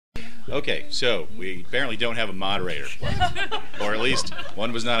Okay, so we apparently don't have a moderator, or at least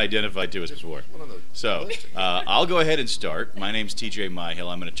one was not identified to us before. So I'll go ahead and start. My name's TJ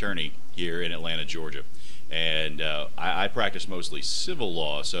Mihill. I'm an attorney here in Atlanta, Georgia. And I practice mostly civil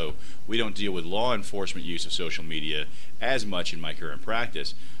law, so we don't deal with law enforcement use of social media as much in my current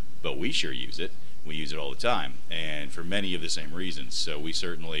practice, but we sure use it. We use it all the time, and for many of the same reasons. So we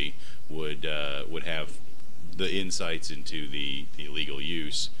certainly would have the insights into the illegal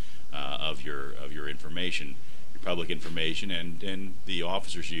use of your information, your public information, and the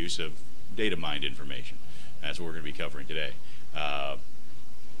officer's use of data mined information. That's what we're going to be covering today.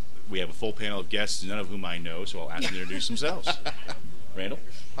 We have a full panel of guests, none of whom I know, so I'll ask them to introduce themselves. Randal?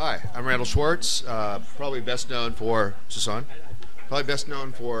 Hi, I'm Randal Schwartz. Probably best known for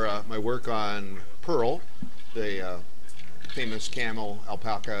my work on Pearl, the famous camel,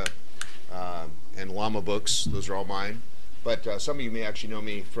 alpaca, and llama books. Those are all mine. But some of you may actually know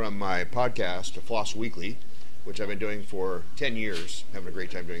me from my podcast, Floss Weekly, which I've been doing for 10 years. Having a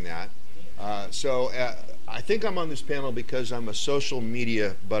great time doing that. So I think I'm on this panel because I'm a social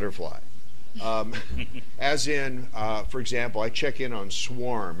media butterfly. As in, for example, I check in on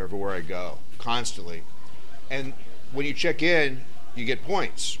Swarm everywhere I go, constantly. And when you check in, you get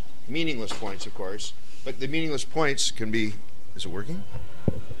points. Meaningless points, of course. But the meaningless points can be... Is it working?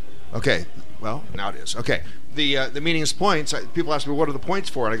 Okay. Well, now it is. Okay. The meaningless points, people ask me, what are the points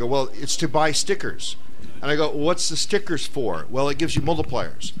for? And I go, well, it's to buy stickers. And I go, well, what's the stickers for? Well, it gives you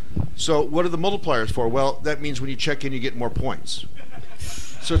multipliers. So what are the multipliers for? Well, that means when you check in, you get more points.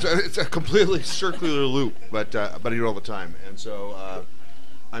 So it's a completely circular loop, but I do it all the time. And so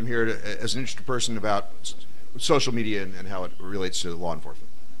I'm here as an interested person about social media and how it relates to law enforcement.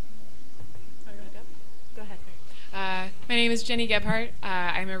 Go ahead. My name is Gennie Gebhart.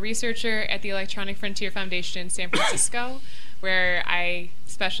 I'm a researcher at the Electronic Frontier Foundation in San Francisco, where I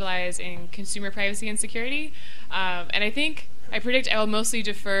specialize in consumer privacy and security. And I predict I will mostly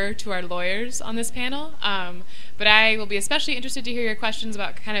defer to our lawyers on this panel, but I will be especially interested to hear your questions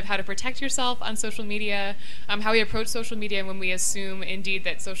about kind of how to protect yourself on social media, how we approach social media when we assume indeed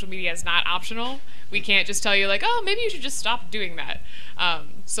that social media is not optional. We can't just tell you like, oh, maybe you should just stop doing that.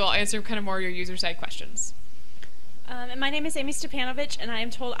 So I'll answer kind of more your user side questions. And my name is Amie Stepanovich, and I am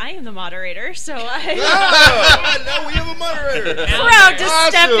told I am the moderator, so No, we have a moderator. proud to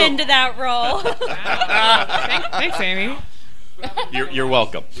step into that role. Thanks, Amie. You're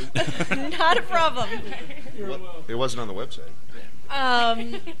welcome. Not a problem. It wasn't on the website.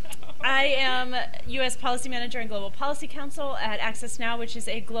 I am U.S. Policy Manager and Global Policy Counsel at Access Now, which is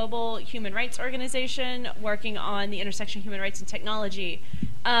a global human rights organization working on the intersection of human rights and technology.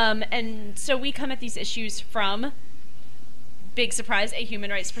 And so we come at these issues from, big surprise, a human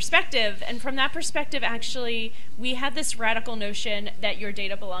rights perspective. And from that perspective, actually, we have this radical notion that your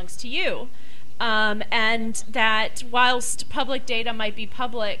data belongs to you. And that whilst public data might be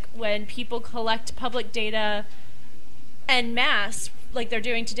public, when people collect public data en masse, like they're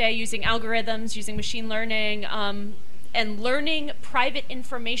doing today using algorithms, using machine learning, and learning private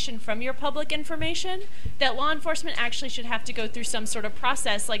information from your public information, that law enforcement actually should have to go through some sort of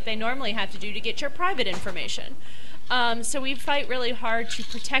process like they normally have to do to get your private information. So we fight really hard to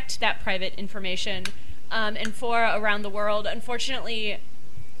protect that private information and for around the world. Unfortunately,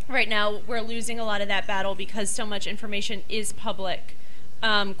 right now we're losing a lot of that battle because so much information is public,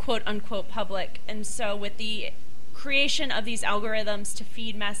 quote unquote public. And so with the creation of these algorithms to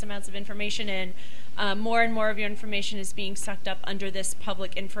feed mass amounts of information in, more and more of your information is being sucked up under this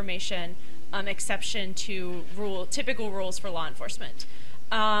public information exception to typical rules for law enforcement.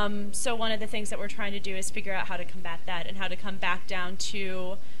 So one of the things that we're trying to do is figure out how to combat that and how to come back down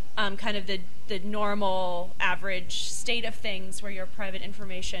to kind of the normal average state of things where your private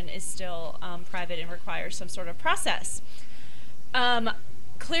information is still private and requires some sort of process.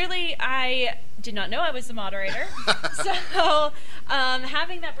 Clearly, I did not know I was the moderator. So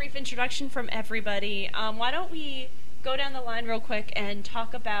having that brief introduction from everybody, why don't we go down the line real quick and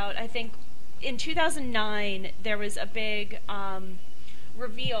talk about, I think in 2009, there was a big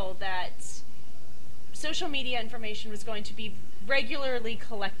reveal that social media information was going to be regularly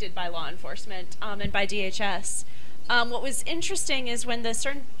collected by law enforcement and by DHS. What was interesting is when the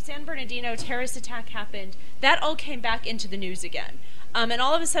San Bernardino terrorist attack happened, that all came back into the news again. And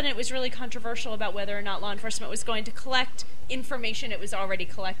all of a sudden it was really controversial about whether or not law enforcement was going to collect information it was already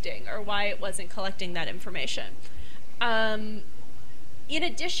collecting or why it wasn't collecting that information. In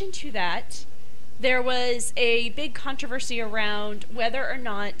addition to that, there was a big controversy around whether or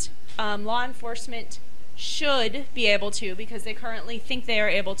not law enforcement should be able to, because they currently think they are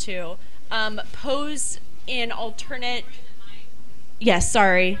able to, pose in alternate... Yes,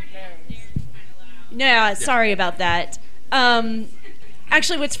 sorry. No, sorry about that.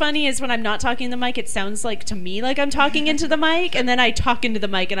 Actually, what's funny is when I'm not talking to the mic, it sounds like to me like I'm talking into the mic, and then I talk into the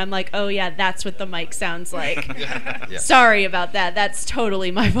mic, and I'm like, oh yeah, that's what the mic sounds like. Yeah. Sorry about that. That's totally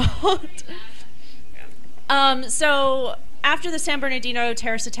my fault. So after the San Bernardino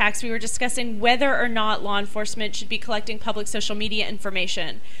terrorist attacks, we were discussing whether or not law enforcement should be collecting public social media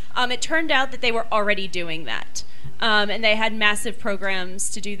information. It turned out that they were already doing that. And they had massive programs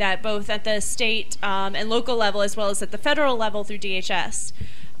to do that, both at the state and local level, as well as at the federal level through DHS.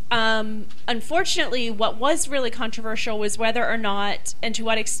 Unfortunately, what was really controversial was whether or not and to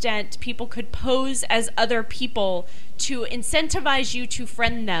what extent people could pose as other people to incentivize you to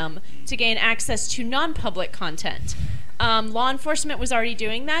friend them to gain access to non-public content. Law enforcement was already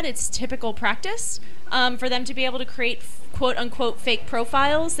doing that. It's typical practice for them to be able to create quote-unquote fake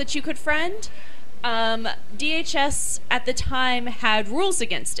profiles that you could friend. DHS at the time had rules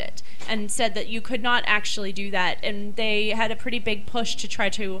against it and said that you could not actually do that, and they had a pretty big push to try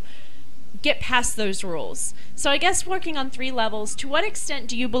to get past those rules. So I guess working on 3 levels, to what extent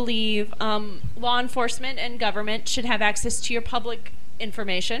do you believe law enforcement and government should have access to your public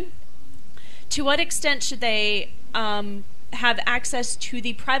information? To what extent should they have access to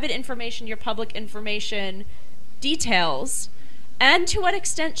the private information, your public information details? And to what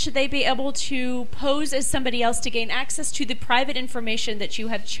extent should they be able to pose as somebody else to gain access to the private information that you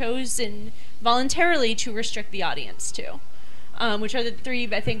have chosen voluntarily to restrict the audience to? Which are the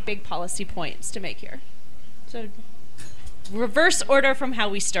 3, I think, big policy points to make here. So, reverse order from how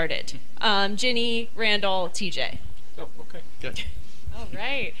we started. Gennie, Randal, TJ. Oh, okay. Good. All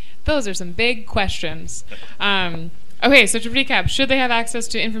right. Those are some big questions. Okay, so to recap, should they have access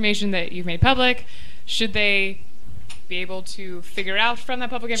to information that you've made public? Should they be able to figure out from that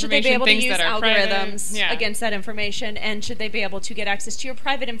public information should they be able things to use that are algorithms private? against that information, and should they be able to get access to your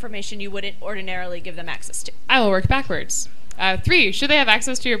private information you wouldn't ordinarily give them access to? I will work backwards. 3, should they have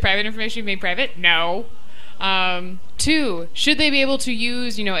access to your private information you've made private? No. 2, should they be able to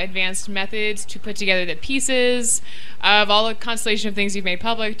use, advanced methods to put together the pieces of all the constellation of things you've made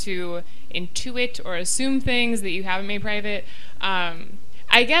public to intuit or assume things that you haven't made private?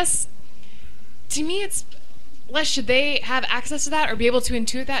 I guess, to me, it's less should they have access to that or be able to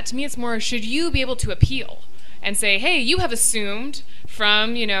intuit that. To me, it's more should you be able to appeal and say, hey, you have assumed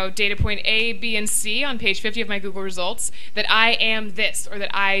from, data point A, B, and C on page 50 of my Google results that I am this or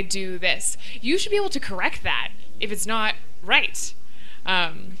that I do this. You should be able to correct that if it's not right.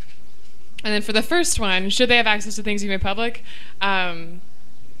 And then for the first one, should they have access to things you made public?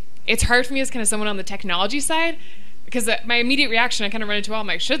 It's hard for me as kind of someone on the technology side, because my immediate reaction, I kind of run into, I'm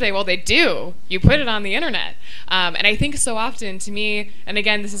like, should they? Well, they do. You put it on the internet. And I think so often, to me, and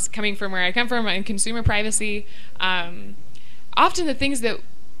again, this is coming from where I come from in consumer privacy, often the things that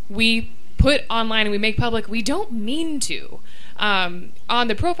we put online and we make public, we don't mean to. On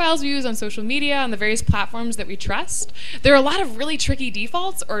the profiles we use on social media, on the various platforms that we trust, there are a lot of really tricky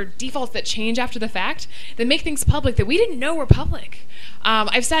defaults or defaults that change after the fact that make things public that we didn't know were public.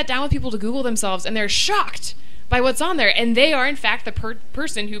 I've sat down with people to Google themselves, and they're shocked by what's on there, and they are in fact the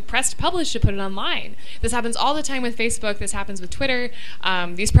person who pressed publish to put it online. This happens all the time with Facebook. This happens with Twitter.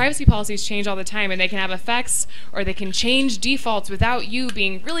 These privacy policies change all the time, and they can have effects or they can change defaults without you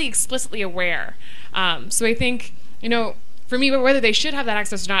being really explicitly aware. So I think, for me, whether they should have that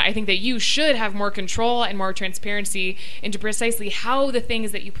access or not, I think that you should have more control and more transparency into precisely how the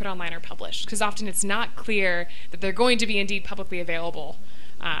things that you put online are published, because often it's not clear that they're going to be indeed publicly available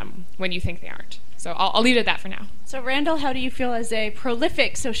when you think they aren't. So I'll leave it at that for now. So Randal, how do you feel as a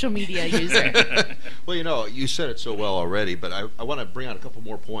prolific social media user? Well, you said it so well already, but I want to bring out a couple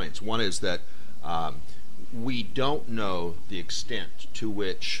more points. One is that we don't know the extent to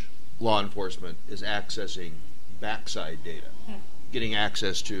which law enforcement is accessing backside data, getting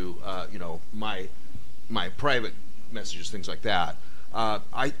access to my private messages, things like that.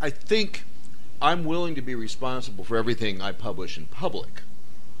 I think I'm willing to be responsible for everything I publish in public.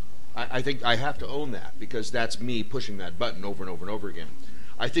 I think I have to own that, because that's me pushing that button over and over and over again.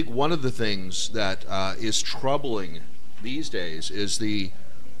 I think one of the things that is troubling these days is the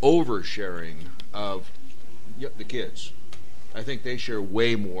oversharing of the kids. I think they share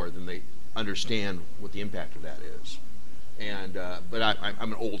way more than they understand what the impact of that is. And but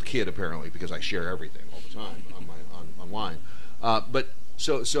I'm an old kid apparently, because I share everything all the time online. But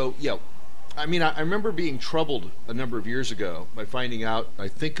so yeah. I mean, I remember being troubled a number of years ago by finding out, I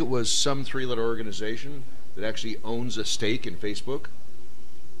think it was some 3-letter organization that actually owns a stake in Facebook.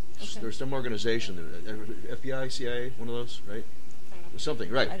 Okay. There's some organization, FBI, CIA, one of those, right? Something,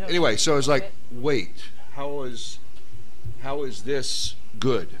 right. Anyway, so I was like, wait, how is this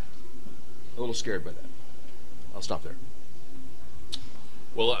good? little scared by that. I'll stop there.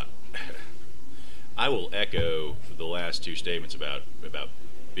 Well, I will echo the last two statements about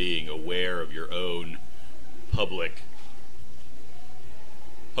being aware of your own public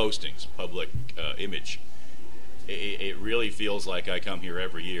postings, public image. It really feels like I come here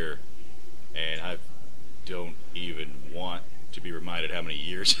every year, and I don't even want to be reminded how many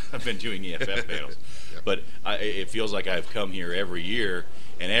years I've been doing EFF panels. Yep. But it feels like I've come here every year,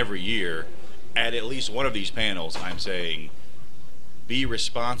 and every year, at least one of these panels, I'm saying, be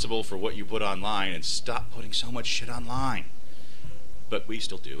responsible for what you put online and stop putting so much shit online. But we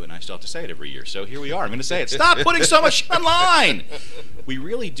still do, and I still have to say it every year. So here we are. I'm going to say it. Stop putting so much shit online. We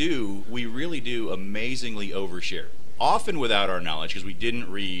really do amazingly overshare. Often without our knowledge, because we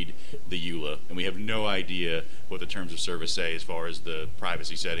didn't read the EULA, and we have no idea what the terms of service say as far as the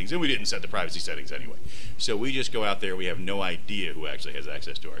privacy settings, and we didn't set the privacy settings anyway. So we just go out there, we have no idea who actually has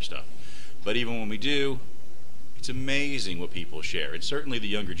access to our stuff. But even when we do, it's amazing what people share. And certainly the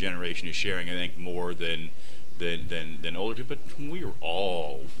younger generation is sharing, I think, more than older people, but we are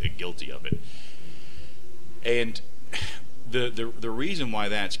all guilty of it. And the reason why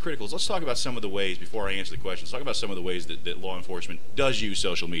that's critical is, let's talk about some of the ways, before I answer the question, let's talk about some of the ways that law enforcement does use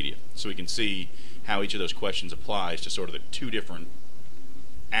social media, so we can see how each of those questions applies to sort of the two different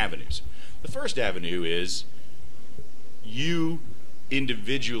avenues. The first avenue is you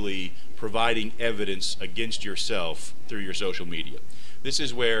individually providing evidence against yourself through your social media. This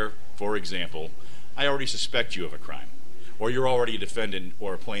is where, for example, I already suspect you of a crime, or you're already a defendant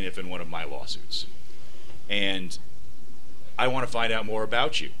or a plaintiff in one of my lawsuits, and I want to find out more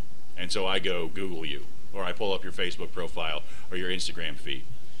about you, and so I go Google you, or I pull up your Facebook profile or your Instagram feed,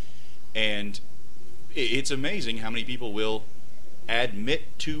 and it's amazing how many people will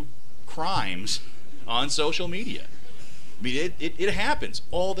admit to crimes on social media. I mean, it happens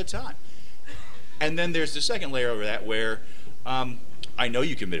all the time. And then there's the second layer over that where I know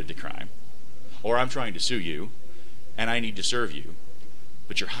you committed the crime, or I'm trying to sue you, and I need to serve you,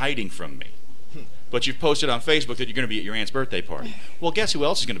 but you're hiding from me. But you've posted on Facebook that you're going to be at your aunt's birthday party. Well, guess who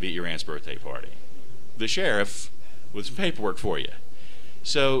else is going to be at your aunt's birthday party? The sheriff with some paperwork for you.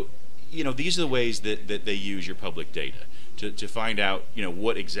 So, you know, these are the ways that they use your public data to find out, you know,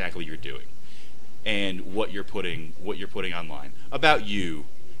 what exactly you're doing and what you're putting online about you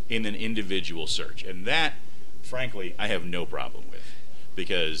in an individual search. And that, frankly, I have no problem with,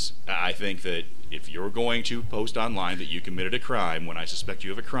 because I think that if you're going to post online that you committed a crime when I suspect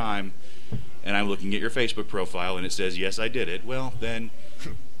you of a crime, and I'm looking at your Facebook profile and it says, yes, I did it, well, then,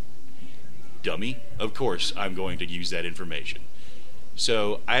 dummy, of course I'm going to use that information.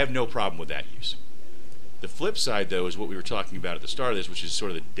 So I have no problem with that use. The flip side, though, is what we were talking about at the start of this, which is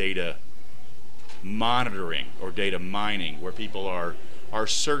sort of the data monitoring or data mining, where people are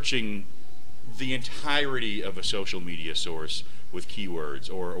searching the entirety of a social media source with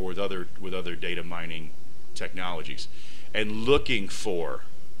keywords or with other data mining technologies and looking for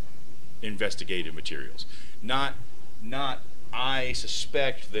investigative materials. Not I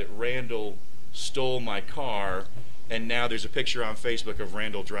suspect that Randal stole my car, and now there's a picture on Facebook of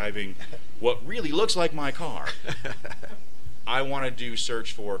Randal driving what really looks like my car. I want to do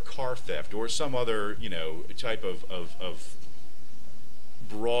search for car theft or some other, you know, type of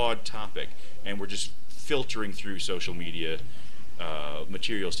broad topic, and we're just filtering through social media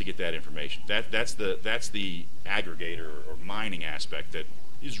materials to get that information. That's the aggregator or mining aspect that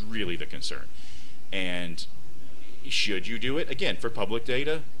is really the concern. And should you do it? Again, for public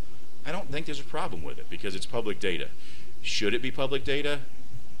data, I don't think there's a problem with it because it's public data. Should it be public data?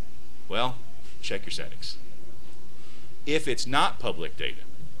 Well, check your settings. If it's not public data,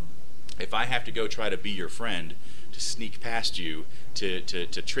 if I have to go try to be your friend to sneak past you, to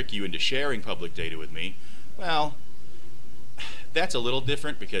trick you into sharing public data with me, well, that's a little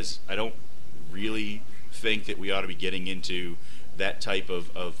different, because I don't really think that we ought to be getting into that type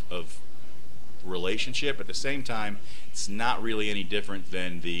of relationship. At the same time, it's not really any different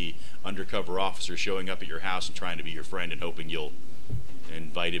than the undercover officer showing up at your house and trying to be your friend and hoping you'll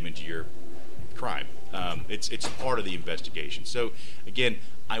invite him into your crime. It's part of the investigation. So again,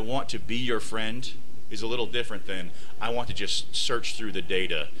 I want to be your friend is a little different than I want to just search through the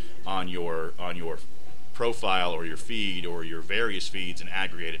data on your profile or your feed or your various feeds and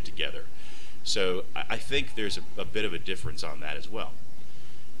aggregate it together. So I think there's a bit of a difference on that as well.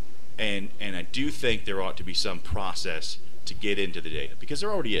 And I do think there ought to be some process to get into the data, because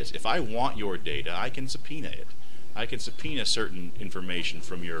there already is. If I want your data, I can subpoena it. I can subpoena certain information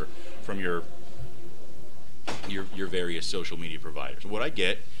from your various social media providers. What I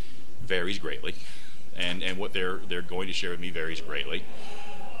get varies greatly, and what they're going to share with me varies greatly.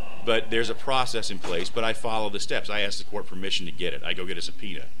 But there's a process in place, but I follow the steps. I ask the court permission to get it. I go get a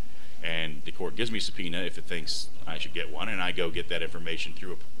subpoena, and the court gives me a subpoena if it thinks I should get one, and I go get that information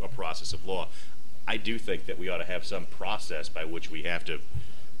through a process of law. I do think that we ought to have some process by which we have to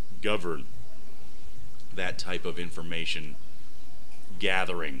govern that type of information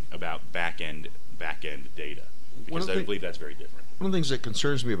gathering about back-end data, because I believe that's very different. One of the things that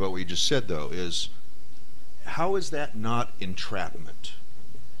concerns me about what you just said, though, is how is that not entrapment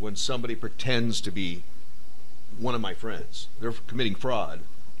when somebody pretends to be one of my friends? They're committing fraud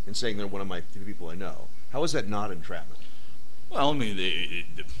and saying they're one of the people I know. How is that not entrapment? Well, I mean,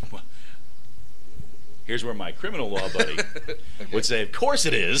 here's where my criminal law buddy would say, of course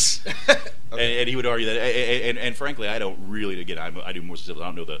it is. And he would argue that, and frankly, I don't really, again, I do more specifics.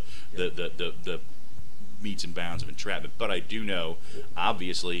 I don't know the metes and bounds of entrapment, but I do know,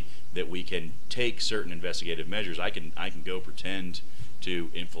 obviously, that we can take certain investigative measures. I can go pretend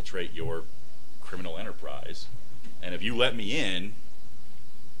to infiltrate your criminal enterprise, and if you let me in,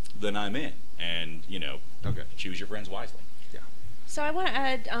 then I'm in. And, choose your friends wisely. So I want to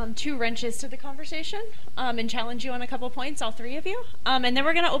add 2 wrenches to the conversation and challenge you on a couple points, all 3 of you. And then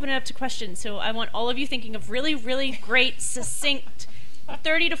we're going to open it up to questions. So I want all of you thinking of really, really great, succinct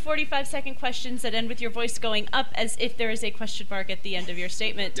 30 to 45-second questions that end with your voice going up as if there is a question mark at the end of your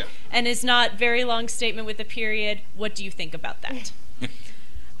statement. Yeah. And is not very long statement with a period. What do you think about that?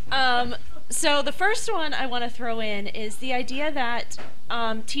 So the first one I want to throw in is the idea that,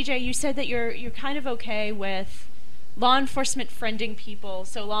 TJ, you said that you're kind of okay with law enforcement friending people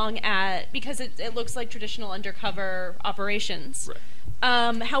so long as, because it looks like traditional undercover operations.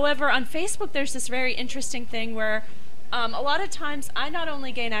 Right. However, on Facebook, there's this very interesting thing where a lot of times I not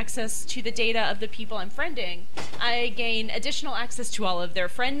only gain access to the data of the people I'm friending, I gain additional access to all of their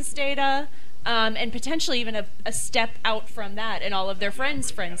friends' data, and potentially even a step out from that in all of their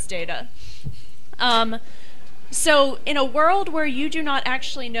friends' data. So in a world where you do not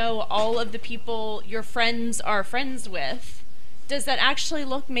actually know all of the people your friends are friends with, does that actually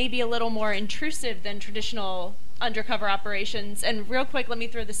look maybe a little more intrusive than traditional undercover operations? And real quick, let me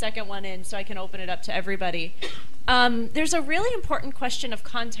throw the second one in so I can open it up to everybody. There's a really important question of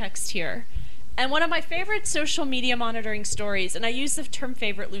context here. And one of my favorite social media monitoring stories, and I use the term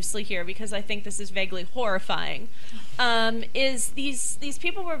favorite loosely here because I think this is vaguely horrifying, is these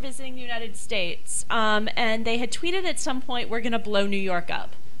people were visiting the United States, and they had tweeted at some point, "We're going to blow New York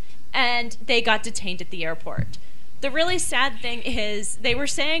up." And they got detained at the airport. The really sad thing is they were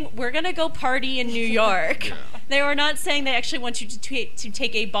saying, "We're going to go party in New York." Yeah. They were not saying they actually want you to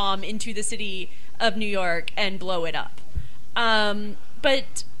take a bomb into the city of New York and blow it up.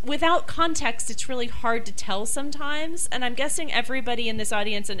 But without context, it's really hard to tell sometimes, and I'm guessing everybody in this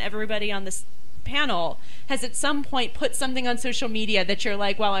audience and everybody on this panel has at some point put something on social media that you're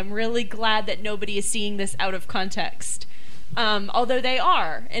like, wow, I'm really glad that nobody is seeing this out of context. Although they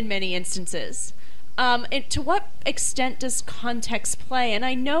are in many instances. And to what extent does context play? And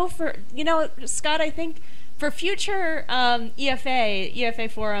I know Scott, I think for future EFA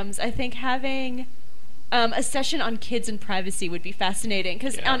forums, I think having a session on kids and privacy would be fascinating,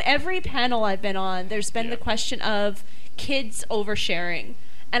 because on every panel I've been on, there's been the question of kids oversharing.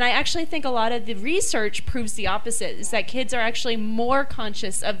 And I actually think a lot of the research proves the opposite, is that kids are actually more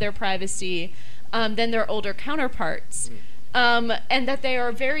conscious of their privacy than their older counterparts, and that they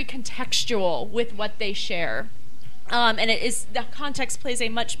are very contextual with what they share. And the context plays a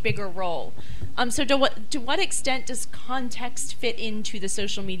much bigger role. So to what extent does context fit into the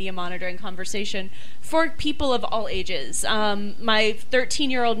social media monitoring conversation for people of all ages? My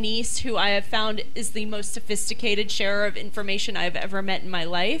 13-year-old niece, who I have found is the most sophisticated sharer of information I've ever met in my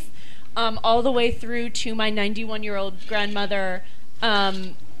life, all the way through to my 91-year-old grandmother,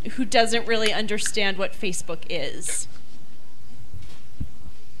 who doesn't really understand what Facebook is.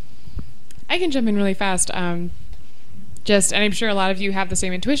 I can jump in really fast. And I'm sure a lot of you have the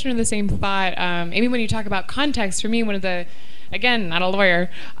same intuition or the same thought. Amy, when you talk about context, for me, one of the, again, not a lawyer,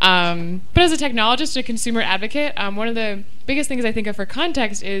 but as a technologist, a consumer advocate, one of the biggest things I think of for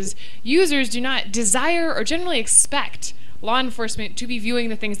context is users do not desire or generally expect law enforcement to be viewing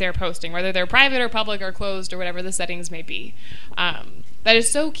the things they're posting, whether they're private or public or closed or whatever the settings may be. That is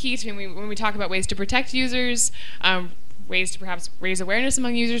so key to me when we talk about ways to protect users, ways to perhaps raise awareness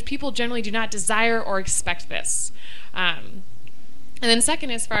among users. People generally do not desire or expect this. And then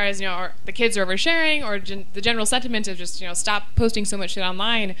second, as far as the kids are oversharing, or the general sentiment of just stop posting so much shit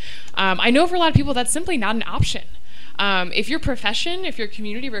online, I know for a lot of people that's simply not an option. If your profession, if your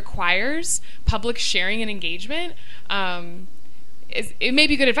community requires public sharing and engagement, it may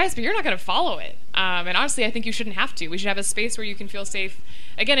be good advice, but you're not going to follow it. And honestly, I think you shouldn't have to. We should have a space where you can feel safe,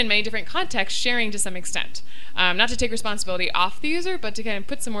 again, in many different contexts, sharing to some extent. Not to take responsibility off the user, but to kind of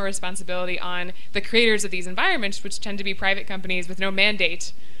put some more responsibility on the creators of these environments, which tend to be private companies with no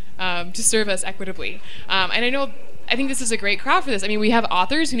mandate to serve us equitably. And I think this is a great crowd for this. I mean, we have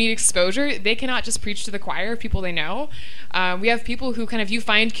authors who need exposure. They cannot just preach to the choir of people they know. We have people who kind of, you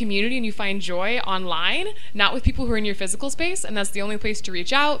find community and you find joy online, not with people who are in your physical space, and that's the only place to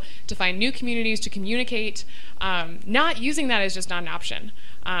reach out, to find new communities, to communicate. Not using that is just not an option.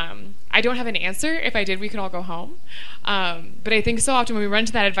 I don't have an answer. If I did, we could all go home. But I think so often when we run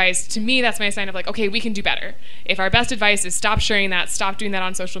to that advice, to me, that's my sign of like, okay, we can do better. If our best advice is stop sharing that, stop doing that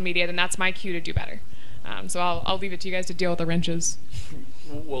on social media, then that's my cue to do better. So I'll leave it to you guys to deal with the wrenches.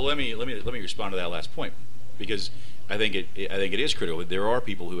 Well, let me respond to that last point, because I think it is critical. There are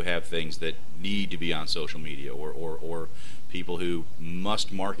people who have things that need to be on social media, or people who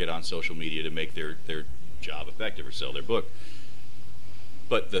must market on social media to make their job effective or sell their book.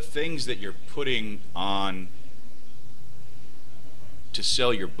 But the things that you're putting on to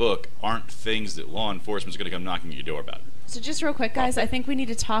sell your book aren't things that law enforcement's going to come knocking at your door about. So just real quick, guys, I think we need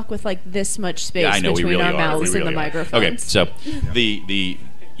to talk with like this much space between really our mouths and the microphones. Okay, so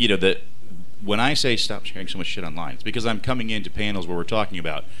when I say stop sharing so much shit online, it's because I'm coming into panels where we're talking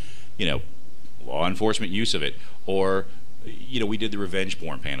about, law enforcement use of it, or we did the revenge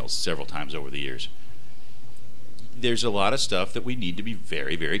porn panels several times over the years. There's a lot of stuff that we need to be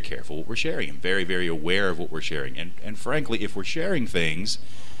very, very careful what we're sharing and very, very aware of what we're sharing. And frankly, if we're sharing things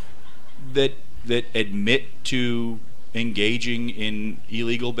that admit to engaging in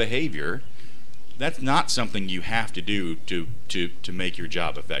illegal behavior, that's not something you have to do to make your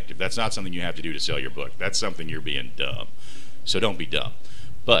job effective. That's not something you have to do to sell your book. That's something you're being dumb. So don't be dumb.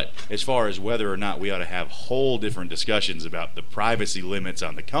 But as far as whether or not we ought to have whole different discussions about the privacy limits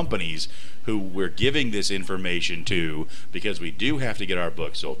on the companies who we're giving this information to, because we do have to get our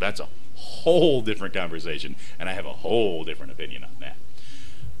book sold, that's a whole different conversation, and I have a whole different opinion on that.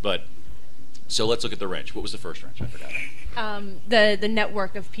 But so let's look at the wrench. What was the first wrench? I forgot. The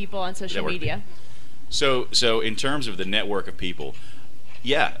network of people on social media. So in terms of the network of people,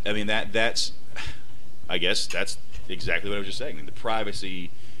 yeah, I mean that's I guess that's exactly what I was just saying. The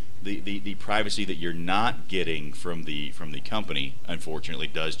privacy, the privacy that you're not getting from the company, unfortunately,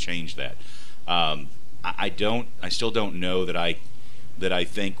 does change that. I still don't know that I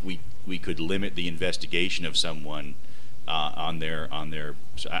think we could limit the investigation of someone on their,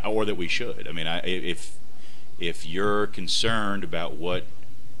 or that we should. I mean, if you're concerned about what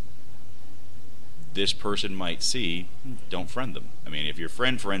this person might see, don't friend them. I mean, if your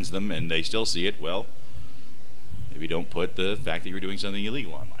friend friends them and they still see it, well, maybe don't put the fact that you're doing something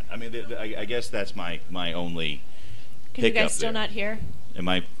illegal online. I mean, I guess that's my only hiccup. Can you guys still not hear? Am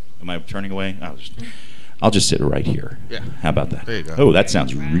I turning away? I'll just sit right here. Yeah. How about that? There you go. Oh, that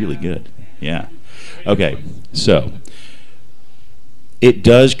sounds really good. Yeah. Okay. So it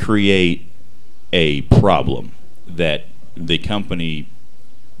does create a problem that the company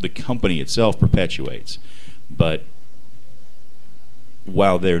itself perpetuates, but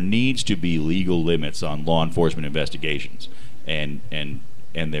while there needs to be legal limits on law enforcement investigations, and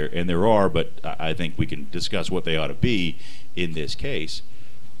there are, but I think we can discuss what they ought to be in this case,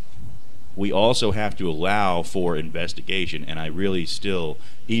 we also have to allow for investigation. And I really still,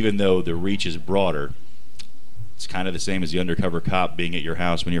 even though the reach is broader, it's kind of the same as the undercover cop being at your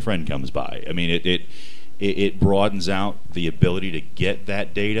house when your friend comes by. I mean, it broadens out the ability to get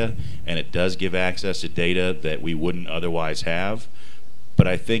that data, and it does give access to data that we wouldn't otherwise have. But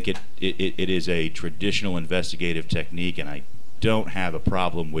I think it is a traditional investigative technique, and I don't have a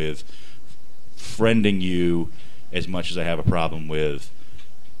problem with friending you as much as I have a problem with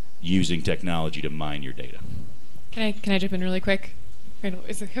using technology to mine your data. Can I jump in really quick? Randal,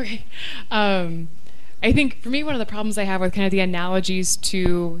 is it okay? I think for me, one of the problems I have with kind of the analogies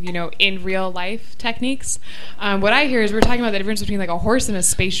to, in real life techniques, what I hear is we're talking about the difference between like a horse and a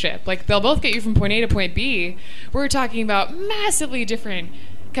spaceship. Like they'll both get you from point A to point B. We're talking about massively different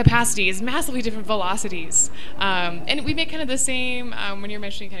capacities, massively different velocities. And we make kind of the same when you're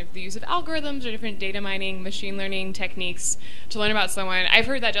mentioning kind of the use of algorithms or different data mining, machine learning techniques to learn about someone. I've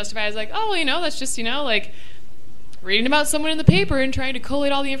heard that justified as like, oh, that's just, like reading about someone in the paper and trying to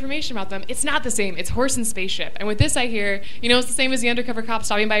collate all the information about them. It's not the same. It's horse and spaceship. And with this, I hear, it's the same as the undercover cop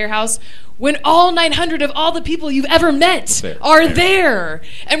stopping by your house when all 900 of all the people you've ever met are there.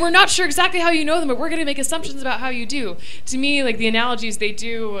 And we're not sure exactly how you know them, but we're going to make assumptions about how you do. To me, like the analogies, they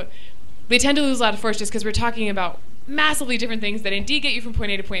tend to lose a lot of force just because we're talking about massively different things that indeed get you from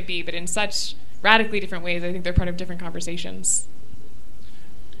point A to point B, but in such radically different ways. I think they're part of different conversations.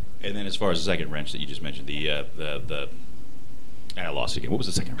 And then as far as the second wrench that you just mentioned, I lost it again. What was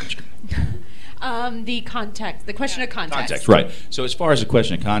the second wrench? The context, the question of context. Context, right. So as far as the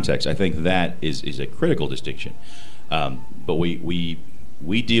question of context, I think that is a critical distinction. But we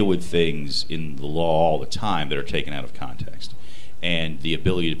deal with things in the law all the time that are taken out of context. And the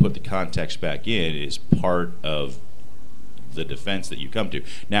ability to put the context back in is part of the defense that you come to.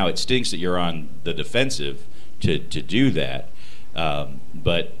 Now, it stinks that you're on the defensive to do that.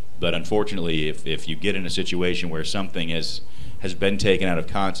 But unfortunately, if you get in a situation where something has been taken out of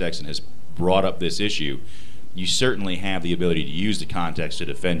context and has brought up this issue, you certainly have the ability to use the context to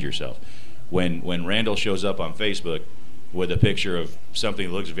defend yourself. When Randal shows up on Facebook with a picture of something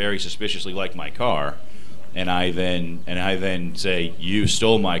that looks very suspiciously like my car, and I then say, you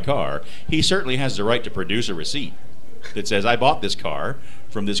stole my car, he certainly has the right to produce a receipt that says, I bought this car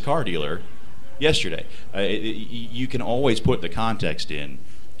from this car dealer yesterday. You can always put the context in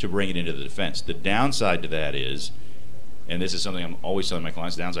to bring it into the defense. The downside to that is, and this is something I'm always telling my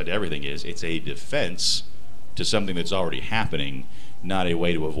clients, the downside to everything is it's a defense to something that's already happening, not a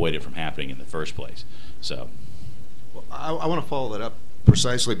way to avoid it from happening in the first place. So, well, I want to follow that up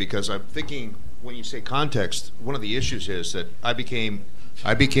precisely because I'm thinking when you say context, one of the issues is that I became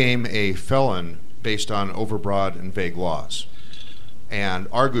a felon based on overbroad and vague laws, and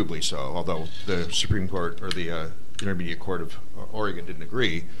arguably so, although the Supreme Court or the Intermediate Court of Oregon didn't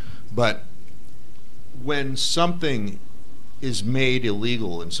agree. But when something is made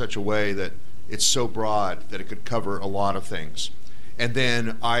illegal in such a way that it's so broad that it could cover a lot of things, and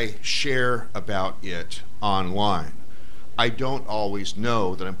then I share about it online, I don't always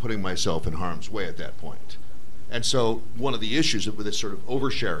know that I'm putting myself in harm's way at that point. And so one of the issues with this sort of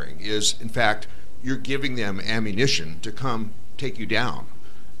oversharing is, in fact, you're giving them ammunition to come take you down.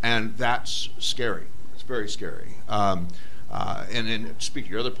 And that's scary. It's very scary. And then speak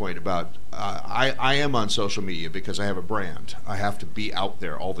to your other point about, I am on social media because I have a brand. I have to be out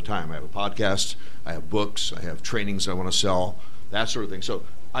there all the time. I have a podcast, I have books, I have trainings I want to sell, that sort of thing. So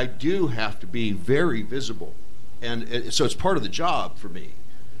I do have to be very visible. And so it's part of the job for me.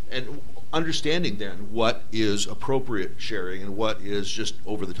 And understanding then what is appropriate sharing and what is just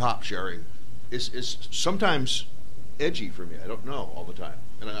over-the-top sharing is sometimes edgy for me. I don't know all the time.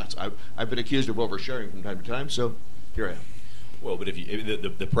 And I've been accused of oversharing from time to time, so here I am. Well, but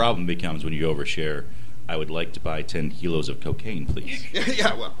the problem becomes when you overshare, I would like to buy 10 kilos of cocaine, please.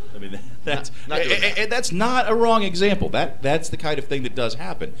 Yeah, well, I mean, that's not that's not a wrong example. That's the kind of thing that does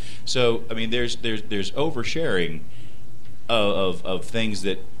happen. So, I mean, there's oversharing of things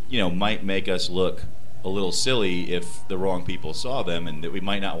that, you know, might make us look a little silly if the wrong people saw them, and that we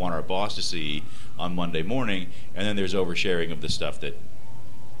might not want our boss to see on Monday morning. And then there's oversharing of the stuff that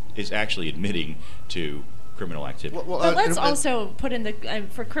is actually admitting to criminal activity. But let's also put in the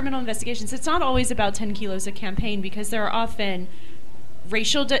for criminal investigations, it's not always about 10 kilos of campaign, because there are often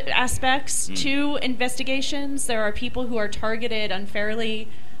racial aspects to investigations. There are people who are targeted unfairly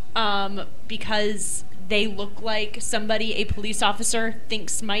because they look like somebody a police officer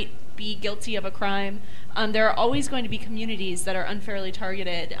thinks might be guilty of a crime. There are always going to be communities that are unfairly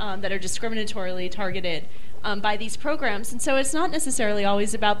targeted, that are discriminatorily targeted by these programs. And so it's not necessarily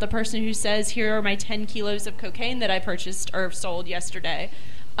always about the person who says, here are my 10 kilos of cocaine that I purchased or sold yesterday.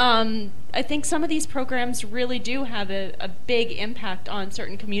 I think some of these programs really do have a big impact on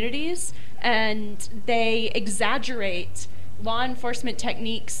certain communities, and they exaggerate law enforcement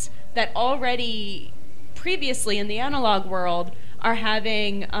techniques that already previously in the analog world are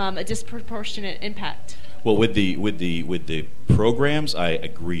having a disproportionate impact. Well, with the programs, I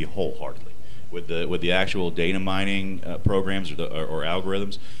agree wholeheartedly. With the actual data mining programs or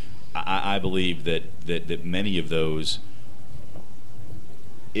algorithms, I believe that many of those,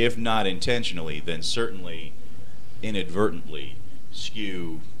 if not intentionally, then certainly inadvertently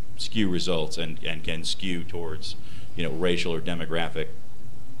skew results and can skew towards, you know, racial or demographic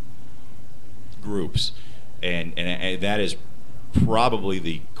groups, and that is probably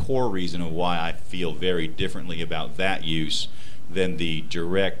the core reason of why I feel very differently about that use than the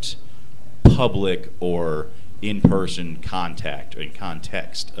direct public or in-person contact and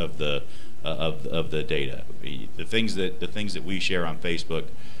context of the data. The things that we share on Facebook,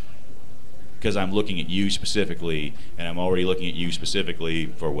 because I'm looking at you specifically, and I'm already looking at you specifically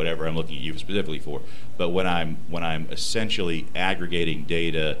for whatever I'm looking at you specifically for. But when I'm essentially aggregating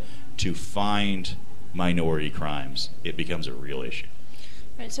data to find minority crimes, it becomes a real issue.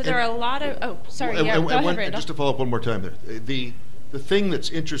 Right, so there are a lot of. Oh, sorry. Go ahead, Randal. Just to follow up one more time there, the thing that's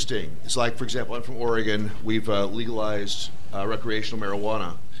interesting is, like, for example, I'm from Oregon. We've legalized recreational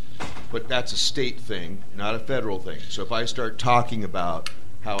marijuana, but that's a state thing, not a federal thing. So if I start talking about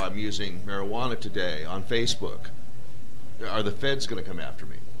how I'm using marijuana today on Facebook, are the feds going to come after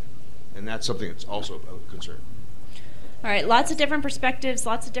me? And that's something that's also a concern. All right, lots of different perspectives,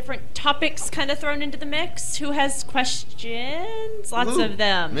 lots of different topics kind of thrown into the mix. Who has questions? Lots of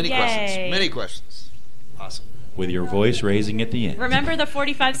them. Many Yay. questions. Many questions. Awesome. With your voice raising at the end. Remember the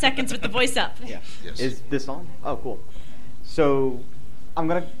 45 seconds with the voice up. Yeah. Yes. Is this on? Oh, cool. So I'm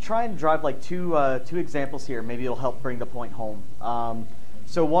going to try and drive like two examples here. Maybe it'll help bring the point home.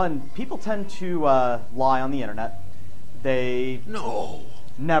 So one, people tend to lie on the internet. No.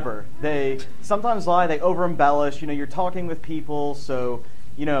 Never. They sometimes lie, they over-embellish. You're talking with people, so,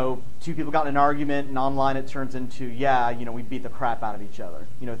 two people got in an argument, and online it turns into, we beat the crap out of each other.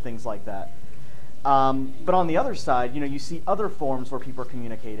 Things like that. But on the other side, you see other forms where people are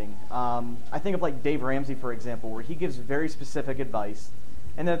communicating. I think of like Dave Ramsey, for example, where he gives very specific advice.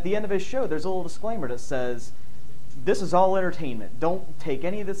 And then at the end of his show, there's a little disclaimer that says, this is all entertainment. Don't take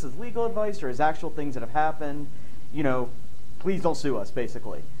any of this as legal advice or as actual things that have happened. Please don't sue us,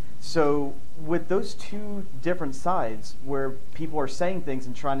 basically. So with those two different sides where people are saying things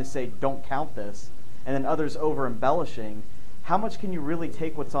and trying to say, don't count this, and then others over-embellishing, how much can you really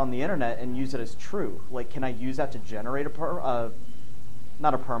take what's on the internet and use it as true? Like, can I use that to generate not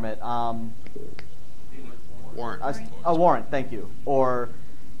a permit, Warrant. a warrant, thank you. Or,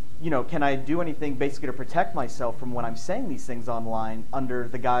 can I do anything basically to protect myself from when I'm saying these things online under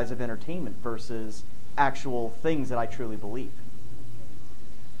the guise of entertainment versus actual things that I truly believe?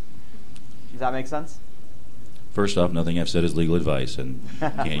 Does that make sense? First off, nothing I've said is legal advice, and you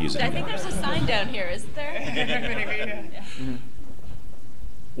can't use it. I think there's a sign down here, isn't there? Yeah. Mm-hmm.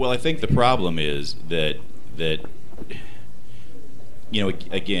 Well, I think the problem is that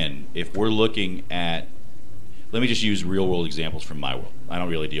again, if we're looking at, let me just use real-world examples from my world. I don't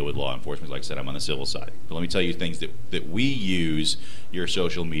really deal with law enforcement. Like I said, I'm on the civil side. But let me tell you things that we use your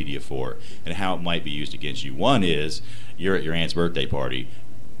social media for and how it might be used against you. One is, you're at your aunt's birthday party.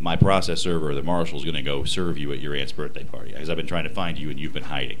 My process server, the marshal, is going to go serve you at your aunt's birthday party because I've been trying to find you and you've been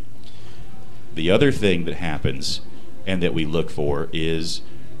hiding. The other thing that happens and that we look for is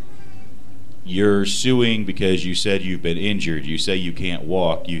you're suing because you said you've been injured. You say you can't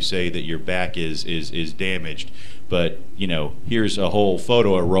walk. You say that your back is damaged. But, here's a whole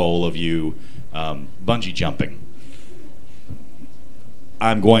photo roll of you bungee jumping.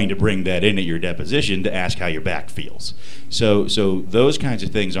 I'm going to bring that in at your deposition to ask how your back feels. So those kinds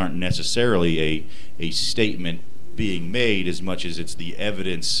of things aren't necessarily a statement being made as much as it's the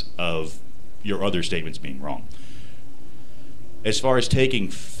evidence of your other statements being wrong. As far as taking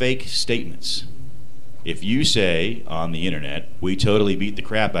fake statements, if you say on the internet, we totally beat the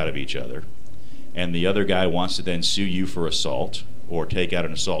crap out of each other, and the other guy wants to then sue you for assault or take out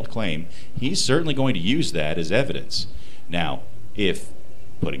an assault claim, he's certainly going to use that as evidence. Now, if,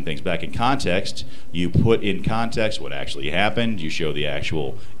 putting things back in context, you put in context what actually happened, you show the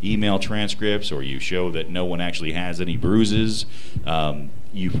actual email transcripts, or you show that no one actually has any bruises,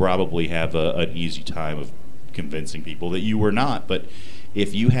 you probably have an easy time of convincing people that you were not. But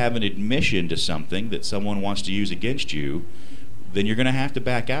if you have an admission to something that someone wants to use against you, then you're going to have to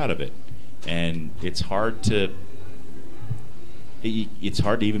back out of it. And it's hard to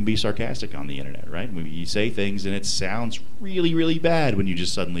even be sarcastic on the internet, right? I mean, you say things and it sounds really, really bad when you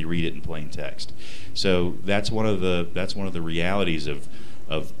just suddenly read it in plain text. So that's one of the realities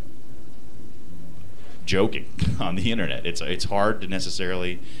of joking on the internet. It's hard to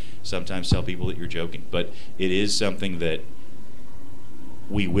necessarily sometimes tell people that you're joking, but it is something that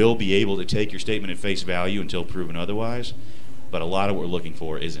we will be able to take your statement at face value until proven otherwise. But a lot of what we're looking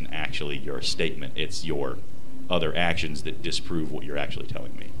for isn't actually your statement; it's your other actions that disprove what you're actually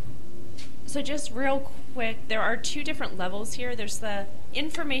telling me. So just real quick, there are two different levels here. There's the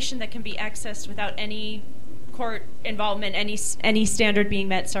information that can be accessed without any court involvement, any standard being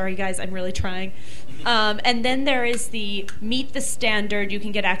met. Sorry, guys, I'm really trying. And then there is the meet the standard, you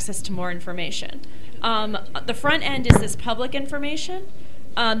can get access to more information. The front end is this public information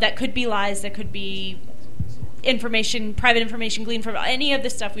that could be lies, that could be information, private information gleaned from any of the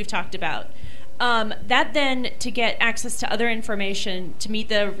stuff we've talked about. That then, to get access to other information, to meet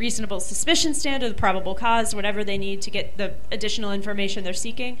the reasonable suspicion standard, the probable cause, whatever they need to get the additional information they're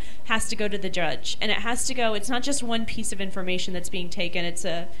seeking, has to go to the judge. And it has to go, it's not just one piece of information that's being taken, it's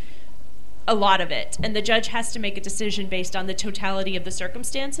a lot of it. And the judge has to make a decision based on the totality of the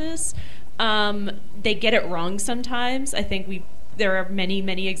circumstances. They get it wrong sometimes. I think there are many,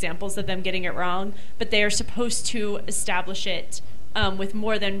 many examples of them getting it wrong, but they are supposed to establish it with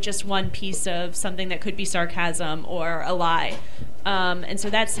more than just one piece of something that could be sarcasm or a lie. And so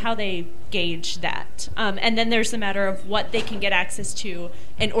that's how they gauge that. And then there's the matter of what they can get access to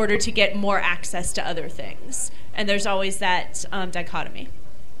in order to get more access to other things. And there's always that dichotomy.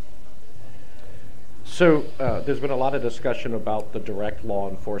 So there's been a lot of discussion about the direct law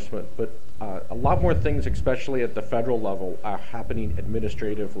enforcement, but a lot more things, especially at the federal level, are happening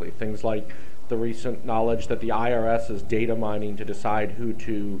administratively. Things like the recent knowledge that the IRS is data mining to decide who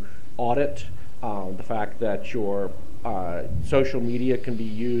to audit, the fact that your social media can be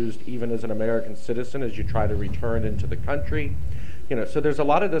used even as an American citizen as you try to return into the country. So there's a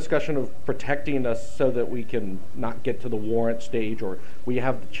lot of discussion of protecting us so that we can not get to the warrant stage, or we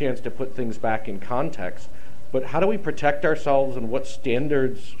have the chance to put things back in context. But how do we protect ourselves, and what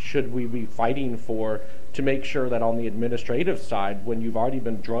standards should we be fighting for to make sure that on the administrative side, when you've already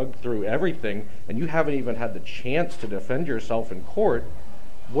been drugged through everything and you haven't even had the chance to defend yourself in court,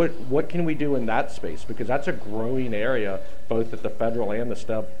 what can we do in that space? Because that's a growing area both at the federal and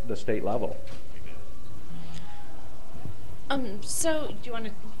the state level. So do you want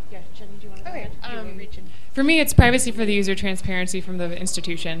to, Jenny, do you want to go ahead? For me, it's privacy for the user, transparency from the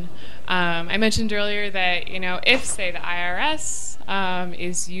institution. I mentioned earlier that, if, say, the IRS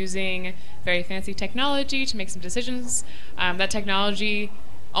is using very fancy technology to make some decisions, that technology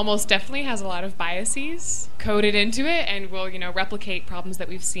almost definitely has a lot of biases coded into it and will, replicate problems that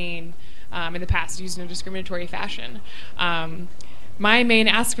we've seen in the past used in a discriminatory fashion. My main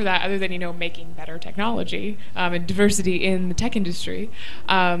ask for that, other than making better technology and diversity in the tech industry,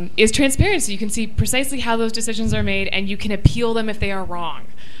 is transparency. You can see precisely how those decisions are made, and you can appeal them if they are wrong.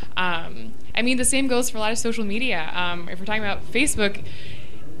 The same goes for a lot of social media. If we're talking about Facebook,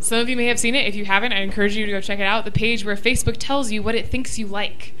 some of you may have seen it. If you haven't, I encourage you to go check it out. The page where Facebook tells you what it thinks you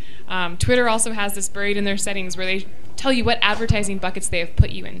like. Twitter also has this buried in their settings where they tell you what advertising buckets they have put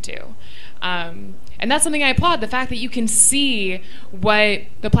you into. And that's something I applaud, the fact that you can see what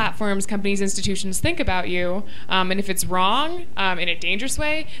the platforms, companies, institutions think about you, and if it's wrong in a dangerous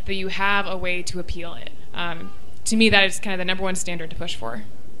way, that you have a way to appeal it. To me, that is kind of the number one standard to push for.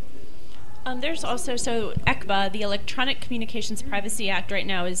 There's also, ECPA, the Electronic Communications Privacy Act right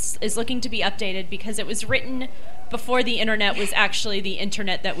now is looking to be updated because it was written before the internet was actually the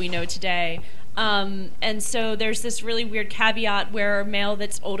internet that we know today. And so there's this really weird caveat where mail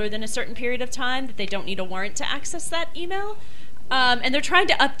that's older than a certain period of time, that they don't need a warrant to access that email. And they're trying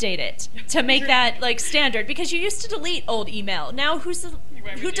to update it to make that standard, because you used to delete old email. Now who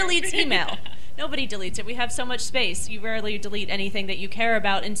deletes email? Nobody deletes it. We have so much space. You rarely delete anything that you care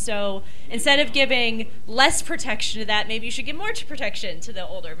about. And so instead of giving less protection to that, maybe you should give more protection to the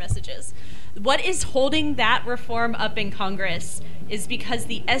older messages. What is holding that reform up in Congress is because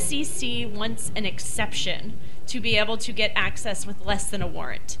the SEC wants an exception to be able to get access with less than a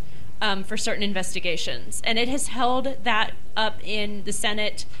warrant for certain investigations. And it has held that up in the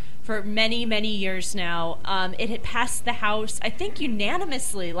Senate for many, many years now. It had passed the House, I think,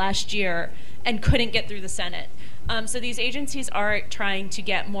 unanimously last year and couldn't get through the Senate. So these agencies are trying to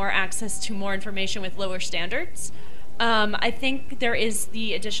get more access to more information with lower standards. I think there is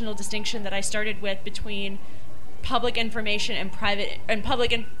the additional distinction that I started with between public information and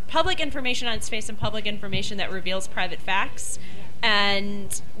public information on its face and public information that reveals private facts.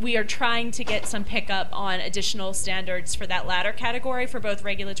 And we are trying to get some pickup on additional standards for that latter category for both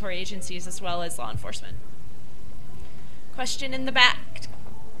regulatory agencies as well as law enforcement. Question in the back.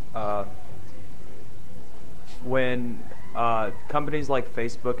 When companies like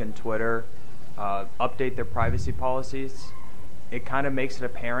Facebook and Twitter update their privacy policies, it kind of makes it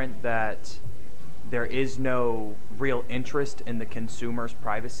apparent that there is no real interest in the consumer's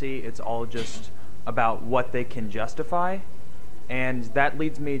privacy. It's all just about what they can justify. And that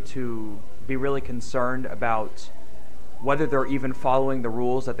leads me to be really concerned about whether they're even following the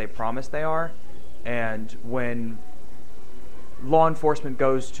rules that they promise they are. And when law enforcement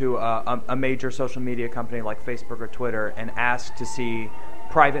goes to a major social media company like Facebook or Twitter and asks to see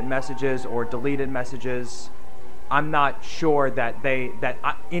private messages or deleted messages, I'm not sure that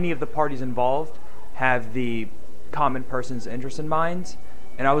any of the parties involved have the common person's interest in mind.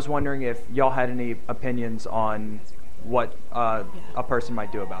 And I was wondering if y'all had any opinions on what a person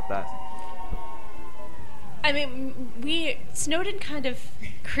might do about that. I mean, Snowden kind of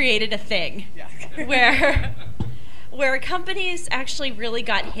created a thing where companies actually really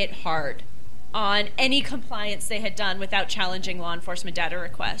got hit hard on any compliance they had done without challenging law enforcement data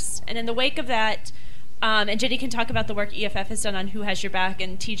requests. And in the wake of that, and Gennie can talk about the work EFF has done on Who Has Your Back,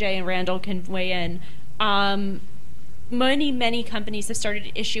 and TJ and Randal can weigh in, many companies have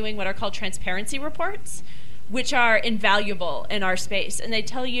started issuing what are called transparency reports, which are invaluable in our space. And they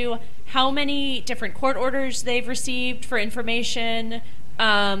tell you how many different court orders they've received for information,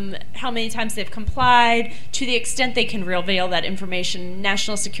 how many times they've complied, to the extent they can reveal that information.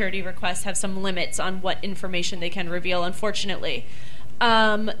 National security requests have some limits on what information they can reveal, unfortunately.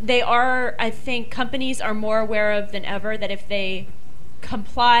 I think companies are more aware of than ever that if they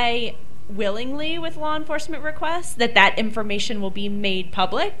comply willingly with law enforcement requests, that information will be made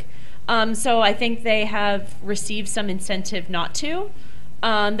public. So I think they have received some incentive not to.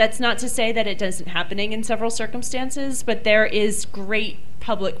 That's not to say that it isn't happening in several circumstances, but there is great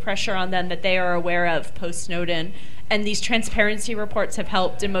public pressure on them that they are aware of post-Snowden. And these transparency reports have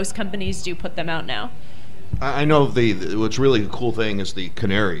helped, and most companies do put them out now. I know what's really a cool thing is the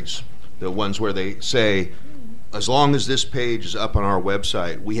canaries, the ones where they say, as long as this page is up on our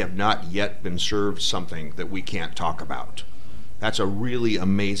website, we have not yet been served something that we can't talk about. That's a really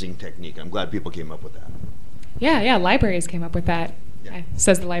amazing technique. I'm glad people came up with that. Yeah, libraries came up with that, Yeah.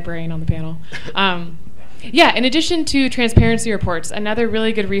 says the librarian on the panel. Yeah, in addition to transparency reports, another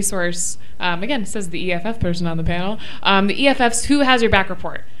really good resource, again, says the EFF person on the panel, the EFF's Who Has Your Back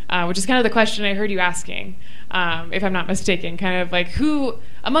report, which is kind of the question I heard you asking, if I'm not mistaken, kind of like who,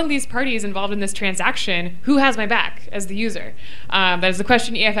 among these parties involved in this transaction, who has my back as the user? That is the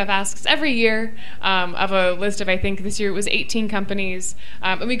question EFF asks every year of a list of, I think this year it was 18 companies.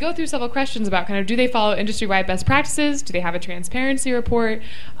 And we go through several questions about kind of, do they follow industry-wide best practices? Do they have a transparency report?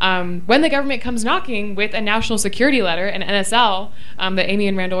 When the government comes knocking with a national security letter, an NSL, that Amie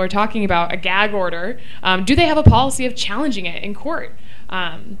and Randal are talking about, a gag order, do they have a policy of challenging it in court?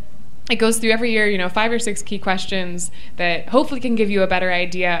 It goes through every year, 5 or 6 key questions that hopefully can give you a better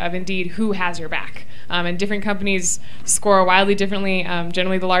idea of indeed who has your back. And different companies score wildly differently.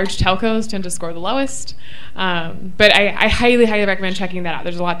 Generally, the large telcos tend to score the lowest. But I highly, highly recommend checking that out.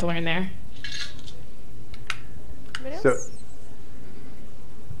 There's a lot to learn there.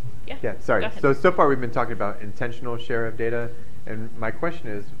 Sorry. So far we've been talking about intentional share of data, and my question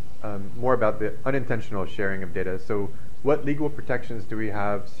is more about the unintentional sharing of data. So what legal protections do we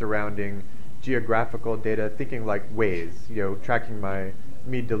have surrounding geographical data, thinking like Waze, tracking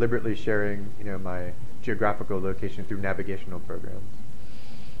me deliberately sharing, my geographical location through navigational programs?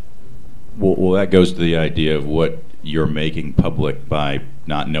 Well, that goes to the idea of what you're making public by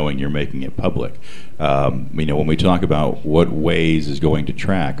not knowing you're making it public. When we talk about what Waze is going to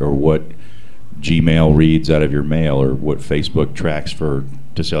track, or what Gmail reads out of your mail, or what Facebook tracks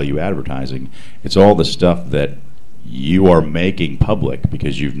to sell you advertising, it's all the stuff that you are making public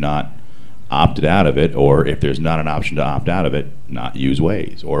because you've not opted out of it, or if there's not an option to opt out of it, not use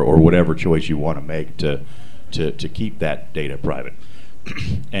Waze, or whatever choice you want to make to keep that data private.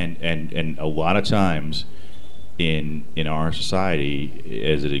 and a lot of times in our society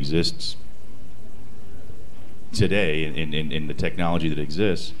as it exists today, in the technology that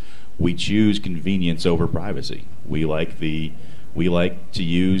exists, we choose convenience over privacy. We like to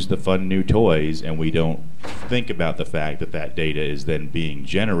use the fun new toys, and we don't think about the fact that data is then being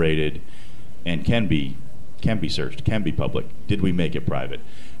generated and can be searched, can be public. Did we make it private?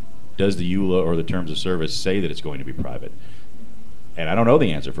 Does the EULA or the terms of service say that it's going to be private? And I don't know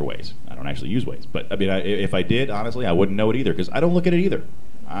the answer for Waze. I don't actually use Waze. But if I did, honestly, I wouldn't know it either, because I don't look at it either.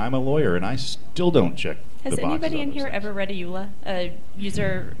 I'm a lawyer, and I still don't check the boxes. Has anybody in here ever read a EULA? A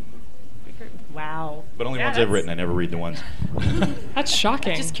user... Wow. But only ones I've written. I never read the ones. That's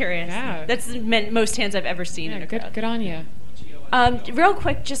shocking. I'm just curious. Yeah. That's the most hands I've ever seen in a crowd. Good on you. Real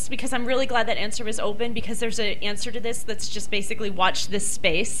quick, just because I'm really glad that answer was open, because there's an answer to this that's just basically watch this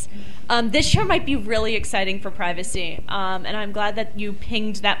space. This year might be really exciting for privacy, and I'm glad that you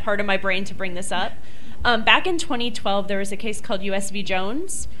pinged that part of my brain to bring this up. Back in 2012, there was a case called US v.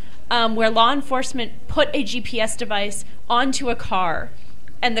 Jones, where law enforcement put a GPS device onto a car.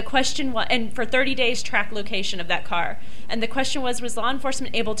 And the question was, and for 30 days track location of that car. And the question was law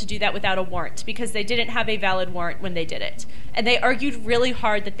enforcement able to do that without a warrant? Because they didn't have a valid warrant when they did it. And they argued really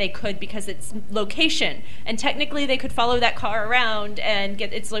hard that they could, because it's location. And technically they could follow that car around and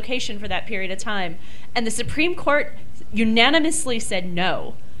get its location for that period of time. And the Supreme Court unanimously said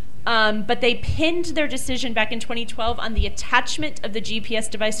no. But they pinned their decision back in 2012 on the attachment of the GPS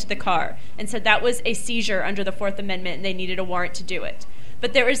device to the car, and said that was a seizure under the Fourth Amendment and they needed a warrant to do it.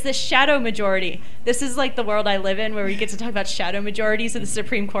 But there is this shadow majority. This is like the world I live in, where we get to talk about shadow majorities of the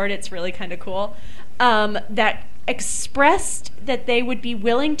Supreme Court. It's really kind of cool. That expressed that they would be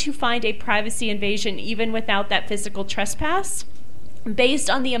willing to find a privacy invasion even without that physical trespass, based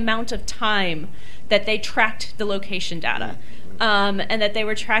on the amount of time that they tracked the location data. And that they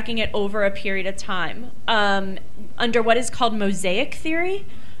were tracking it over a period of time. Under what is called mosaic theory,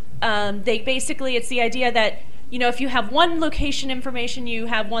 They basically, it's the idea that, you know, if you have one location information, you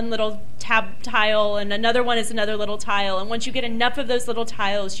have one little tab tile, and another one is another little tile. And once you get enough of those little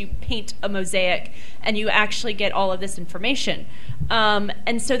tiles, you paint a mosaic, and you actually get all of this information.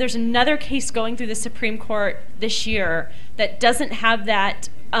 And so there's another case going through the Supreme Court this year that doesn't have that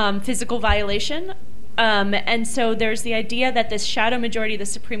physical violation. And so there's the idea that this shadow majority of the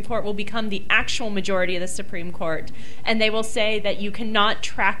Supreme Court will become the actual majority of the Supreme Court. And they will say that you cannot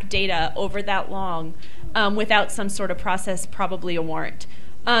track data over that long without some sort of process, probably a warrant.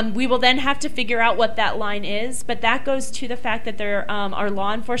 We will then have to figure out what that line is, but that goes to the fact that there are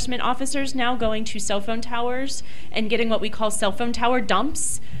law enforcement officers now going to cell phone towers and getting what we call cell phone tower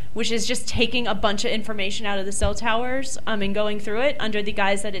dumps, which is just taking a bunch of information out of the cell towers and going through it under the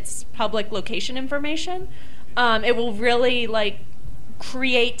guise that it's public location information. It will really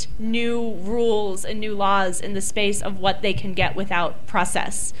create new rules and new laws in the space of what they can get without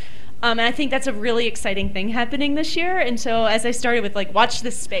process. And I think that's a really exciting thing happening this year. And so as I started with, watch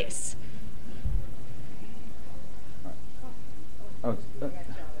this space. Oh, all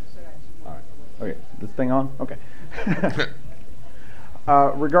right. Okay, this thing on? Okay.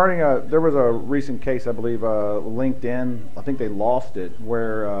 Regarding, there was a recent case, I believe, LinkedIn, I think they lost it,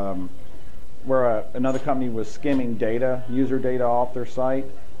 where another company was skimming data, user data off their site,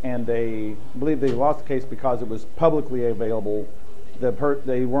 and I believe they lost the case because it was publicly available. The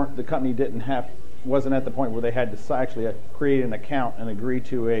company wasn't at the point where they had to actually create an account and agree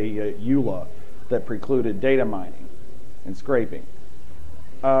to a EULA that precluded data mining and scraping.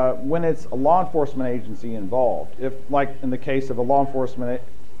 When it's a law enforcement agency involved, if, like in the case of a law enforcement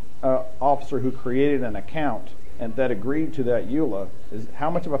officer who created an account and that agreed to that EULA, how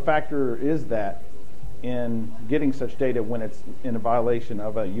much of a factor is that in getting such data when it's in a violation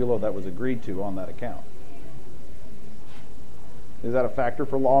of a EULA that was agreed to on that account? Is that a factor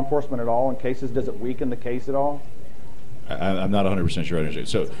for law enforcement at all in cases? Does it weaken the case at all? I'm not 100% sure I understand.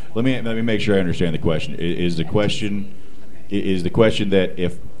 So let me make sure I understand the question. Is the question that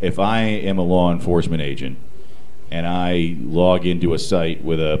if I am a law enforcement agent and I log into a site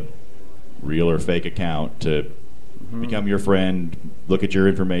with a real or fake account to become your friend, look at your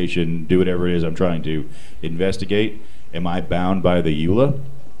information, do whatever it is I'm trying to investigate, am I bound by the EULA?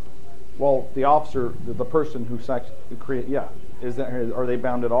 Well, the officer, the person who created, yeah. Are they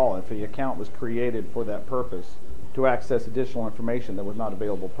bound at all? If the account was created for that purpose to access additional information that was not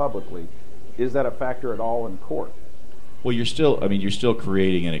available publicly, is that a factor at all in court? Well, you're still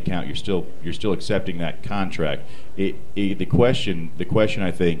creating an account. You're still accepting that contract. The question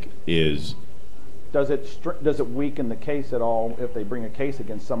I think is, does it weaken the case at all if they bring a case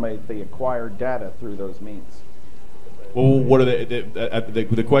against somebody if they acquired data through those means? Well, what are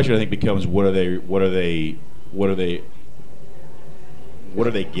the question I think becomes what are they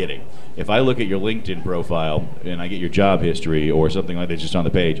getting? If I look at your LinkedIn profile and I get your job history or something like that just on the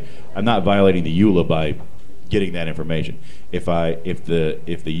page, I'm not violating the EULA by getting that information. If the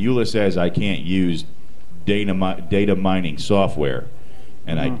EULA says I can't use data mining software,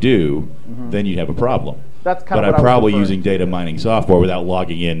 and I do, then you'd have a problem. That's kind but of I'm probably using data mining software without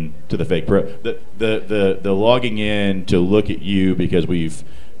logging in to the fake the logging in to look at you because we've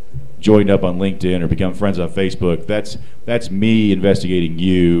joined up on LinkedIn or become friends on Facebook. That's me investigating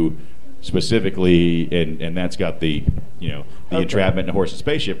you specifically, and that's got the entrapment and horse and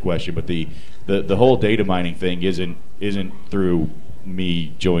spaceship question. But the whole data mining thing isn't through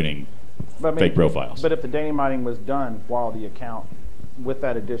me joining fake profiles. But if the data mining was done while the account with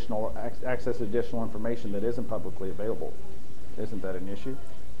that additional access additional information that isn't publicly available, isn't that an issue?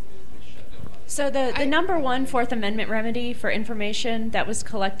 So the number one Fourth Amendment remedy for information that was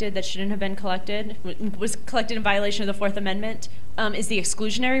collected that shouldn't have been collected, was collected in violation of the Fourth Amendment, is the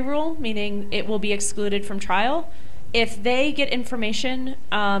exclusionary rule, meaning it will be excluded from trial. If they get information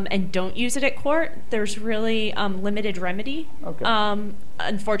and don't use it at court, there's really limited remedy,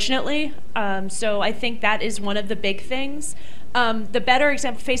 unfortunately. So I think that is one of the big things. The better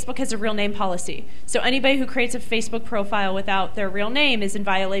example, Facebook has a real name policy. So anybody who creates a Facebook profile without their real name is in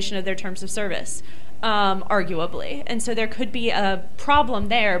violation of their terms of service, arguably. And so there could be a problem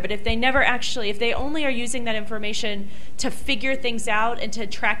there. But if they only are using that information to figure things out and to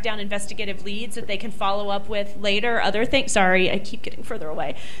track down investigative leads that they can follow up with later, other things, sorry, I keep getting further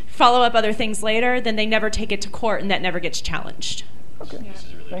away, follow up other things later, then they never take it to court and that never gets challenged. Okay. Yeah.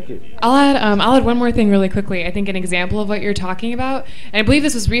 Thank you. I'll add one more thing really quickly. I think an example of what you're talking about, and I believe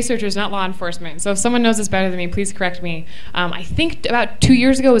this was researchers, not law enforcement. So if someone knows this better than me, please correct me. I think about 2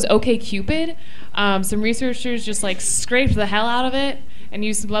 years ago was OkCupid. Some researchers just scraped the hell out of it and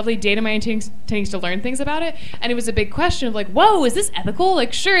used some lovely data mining techniques to learn things about it. And it was a big question of like, whoa, is this ethical?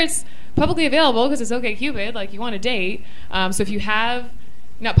 Like, sure, it's publicly available because it's OkCupid, like you want a date. So if you have,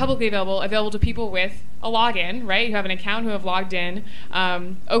 not publicly available to people with a login, right? You have an account who have logged in.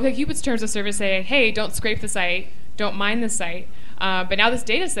 OkCupid's terms of service say, hey, don't scrape the site, don't mine the site. But now this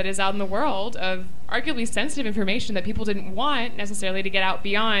data set is out in the world of arguably sensitive information that people didn't want necessarily to get out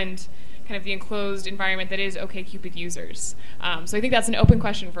beyond kind of the enclosed environment that is OkCupid users. So I think that's an open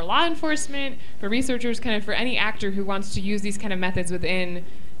question for law enforcement, for researchers, kind of for any actor who wants to use these kind of methods within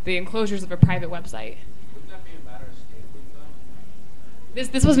the enclosures of a private website. Wouldn't that be a matter of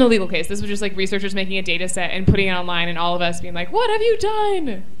state? This wasn't a legal case. This was just like researchers making a data set and putting it online and all of us being like, what have you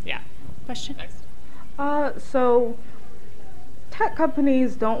done? Yeah. Question? Next. So tech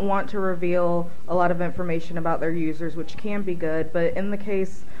companies don't want to reveal a lot of information about their users, which can be good, but in the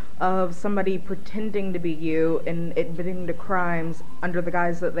case of somebody pretending to be you and admitting to crimes under the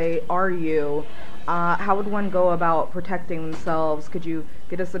guise that they are you, how would one go about protecting themselves? Could you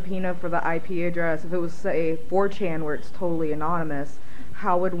get a subpoena for the IP address? If it was, say, 4chan where it's totally anonymous,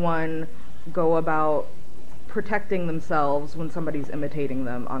 how would one go about protecting themselves when somebody's imitating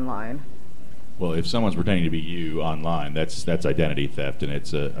them online? Well, if someone's pretending to be you online, that's identity theft, and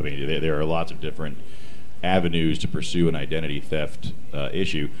it's I mean, there are lots of different avenues to pursue an identity theft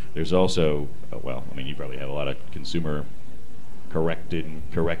issue. There's also, well, I mean, you probably have a lot of consumer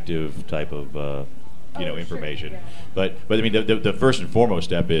corrective type of information. Sure, yeah. But I mean, the first and foremost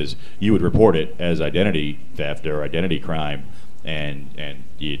step is you would report it as identity theft or identity crime, and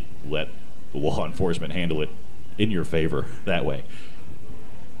you'd let the law enforcement handle it in your favor that way.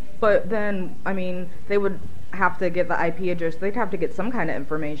 But then, I mean, they would have to get the IP address. They'd have to get some kind of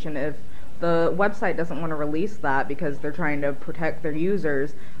information. If the website doesn't want to release that because they're trying to protect their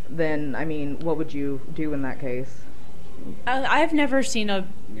users, then, I mean, what would you do in that case? I've never seen a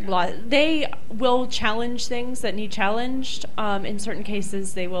lot. They will challenge things that need challenged. In certain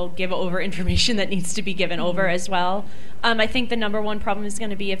cases, they will give over information that needs to be given over as well. I think the number one problem is going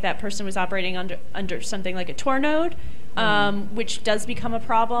to be if that person was operating under something like a Tor node, which does become a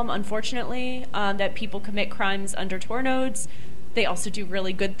problem, unfortunately, that people commit crimes under Tor nodes. They also do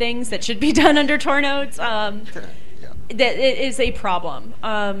really good things that should be done under Tor nodes. That it is a problem.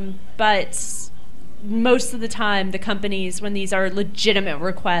 But most of the time, the companies, when these are legitimate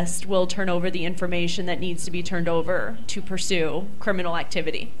requests, will turn over the information that needs to be turned over to pursue criminal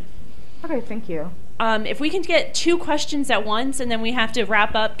activity. Okay, thank you. If we can get 2 questions at once, and then we have to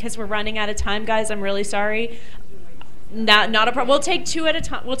wrap up because we're running out of time, guys. I'm really sorry. Not a problem. We'll take 2 at a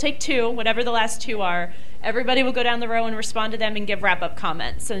time. We'll take 2, whatever the last 2 are. Everybody will go down the row and respond to them and give wrap-up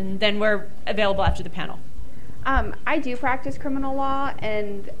comments, and then we're available after the panel. I do practice criminal law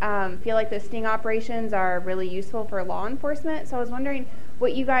and feel like the sting operations are really useful for law enforcement. So I was wondering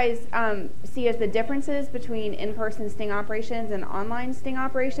what you guys see as the differences between in-person sting operations and online sting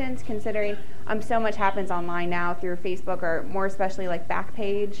operations, considering so much happens online now through Facebook or more especially like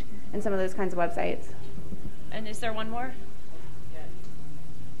Backpage and some of those kinds of websites. And is there one more?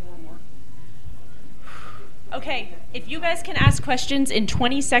 Okay, if you guys can ask questions in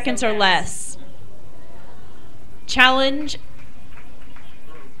 20 seconds or less. Challenge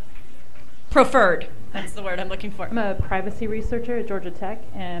preferred. That's the word I'm looking for. I'm a privacy researcher at Georgia Tech,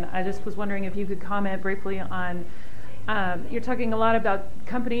 and I just was wondering if you could comment briefly on, you're talking a lot about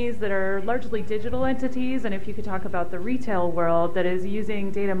companies that are largely digital entities, and if you could talk about the retail world that is using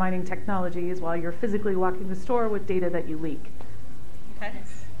data mining technologies while you're physically walking the store with data that you leak. Okay.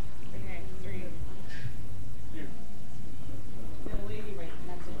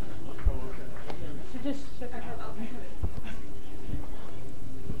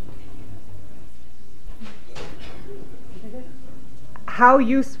 How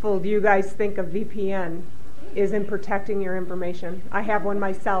useful do you guys think a VPN is in protecting your information? I have one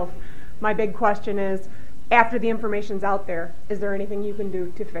myself. My big question is, after the information's out there, is there anything you can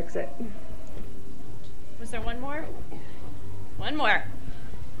do to fix it? Was there one more? One more.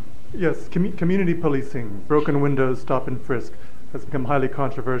 Yes, community policing, broken windows, stop and frisk, has become highly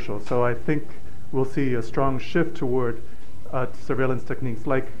controversial. So I think we'll see a strong shift toward surveillance techniques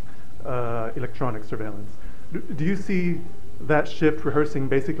like electronic surveillance. Do you see that shift rehearsing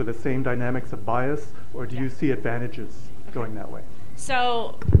basically the same dynamics of bias, or do you see advantages going that way?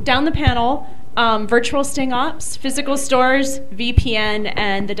 So down the panel, virtual sting ops, physical stores, VPN,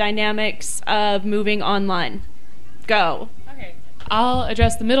 and the dynamics of moving online. Go. Okay. I'll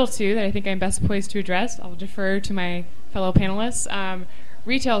address the middle 2 that I think I'm best poised to address. I'll defer to my fellow panelists.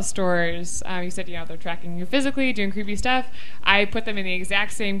 Retail stores, you said, they're tracking you physically, doing creepy stuff. I put them in the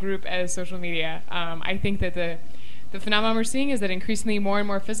exact same group as social media. I think that the phenomenon we're seeing is that increasingly more and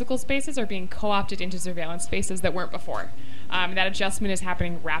more physical spaces are being co-opted into surveillance spaces that weren't before. That adjustment is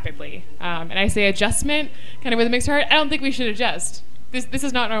happening rapidly. And I say adjustment kind of with a mixed heart. I don't think we should adjust. This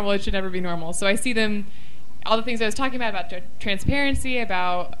is not normal. It should never be normal. So I see them, all the things I was talking about transparency,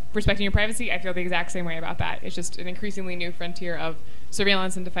 about respecting your privacy, I feel the exact same way about that. It's just an increasingly new frontier of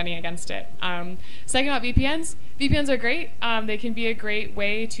surveillance and defending against it. Second about VPNs. VPNs are great. They can be a great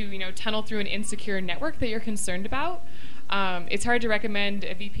way to tunnel through an insecure network that you're concerned about. It's hard to recommend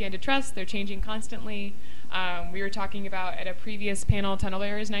a VPN to trust. They're changing constantly. We were talking about at a previous panel,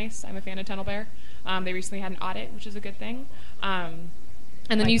 TunnelBear is nice. I'm a fan of TunnelBear. They recently had an audit, which is a good thing. And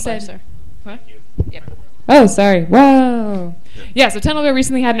then you said, what? Yep. Oh, sorry. Whoa. Yeah, so TunnelBear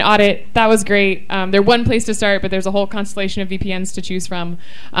recently had an audit. That was great. They're one place to start, but there's a whole constellation of VPNs to choose from.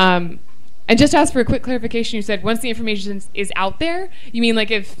 And just to ask for a quick clarification, you said once the information is out there, you mean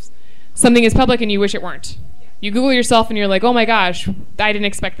like if something is public and you wish it weren't? You Google yourself and you're like, oh my gosh, I didn't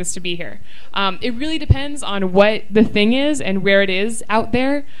expect this to be here. It really depends on what the thing is and where it is out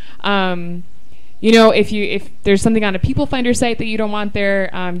there. If there's something on a People Finder site that you don't want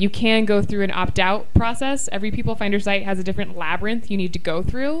there, you can go through an opt-out process. Every People Finder site has a different labyrinth you need to go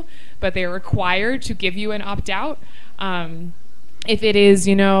through, but they're required to give you an opt-out. If it is,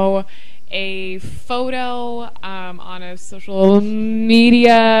 a photo on a social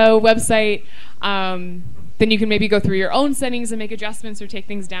media website, then you can maybe go through your own settings and make adjustments or take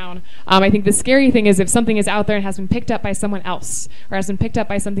things down. I think the scary thing is if something is out there and has been picked up by someone else or has been picked up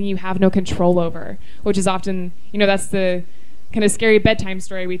by something you have no control over, which is often, that's the kind of scary bedtime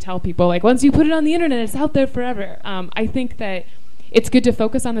story we tell people. Like, once you put it on the internet, it's out there forever. I think that it's good to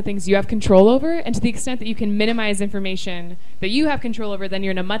focus on the things you have control over, and to the extent that you can minimize information that you have control over, then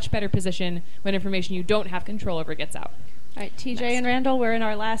you're in a much better position when information you don't have control over gets out. All right, TJ and Randall, we're in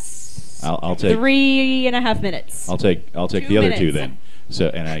our last I'll take 3.5 minutes. I'll take the other two then. So,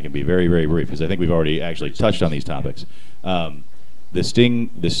 and I can be very, very brief because I think we've already actually touched on these topics. The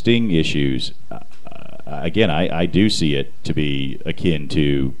sting issues. Again, I do see it to be akin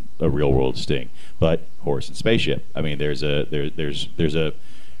to a real world sting, but horse and spaceship. I mean, there's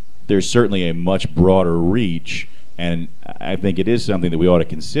certainly a much broader reach. And I think it is something that we ought to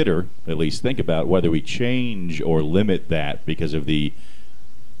consider, at least think about, whether we change or limit that because of the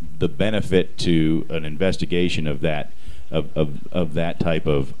benefit to an investigation of that type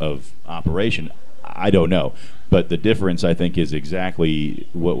of operation. I don't know. But the difference, I think, is exactly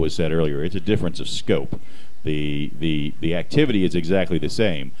what was said earlier. It's a difference of scope. The activity is exactly the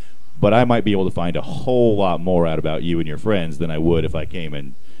same, but I might be able to find a whole lot more out about you and your friends than I would if I came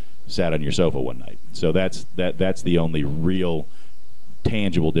and sat on your sofa one night. So that's the only real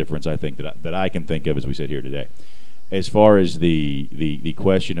tangible difference I think that I can think of as we sit here today. As far as the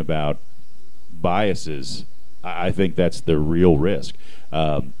question about biases, I think that's the real risk.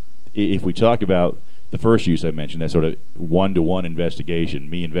 If we talk about the first use I mentioned, that sort of one-to-one investigation,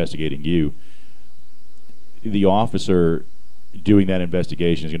 me investigating you, the officer doing that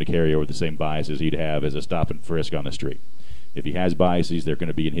investigation is going to carry over the same biases he'd have as a stop and frisk on the street. If he has biases, they're going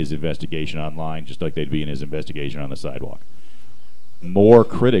to be in his investigation online, just like they'd be in his investigation on the sidewalk. More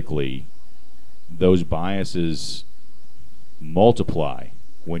critically, those biases multiply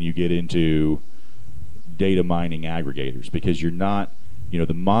when you get into data mining aggregators, because you're not,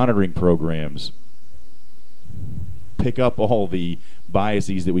 the monitoring programs pick up all the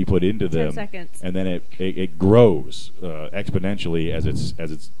biases that we put into them, and then it grows exponentially as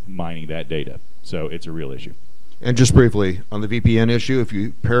it's mining that data. So it's a real issue. And just briefly, on the VPN issue, if you're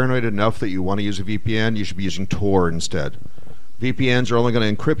paranoid enough that you want to use a VPN, you should be using Tor instead. VPNs are only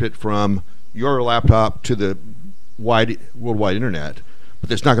going to encrypt it from your laptop to the worldwide internet,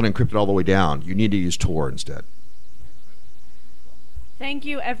 but it's not going to encrypt it all the way down. You need to use Tor instead. Thank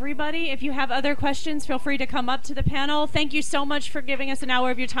you, everybody. If you have other questions, feel free to come up to the panel. Thank you so much for giving us an hour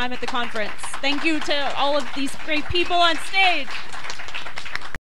of your time at the conference. Thank you to all of these great people on stage.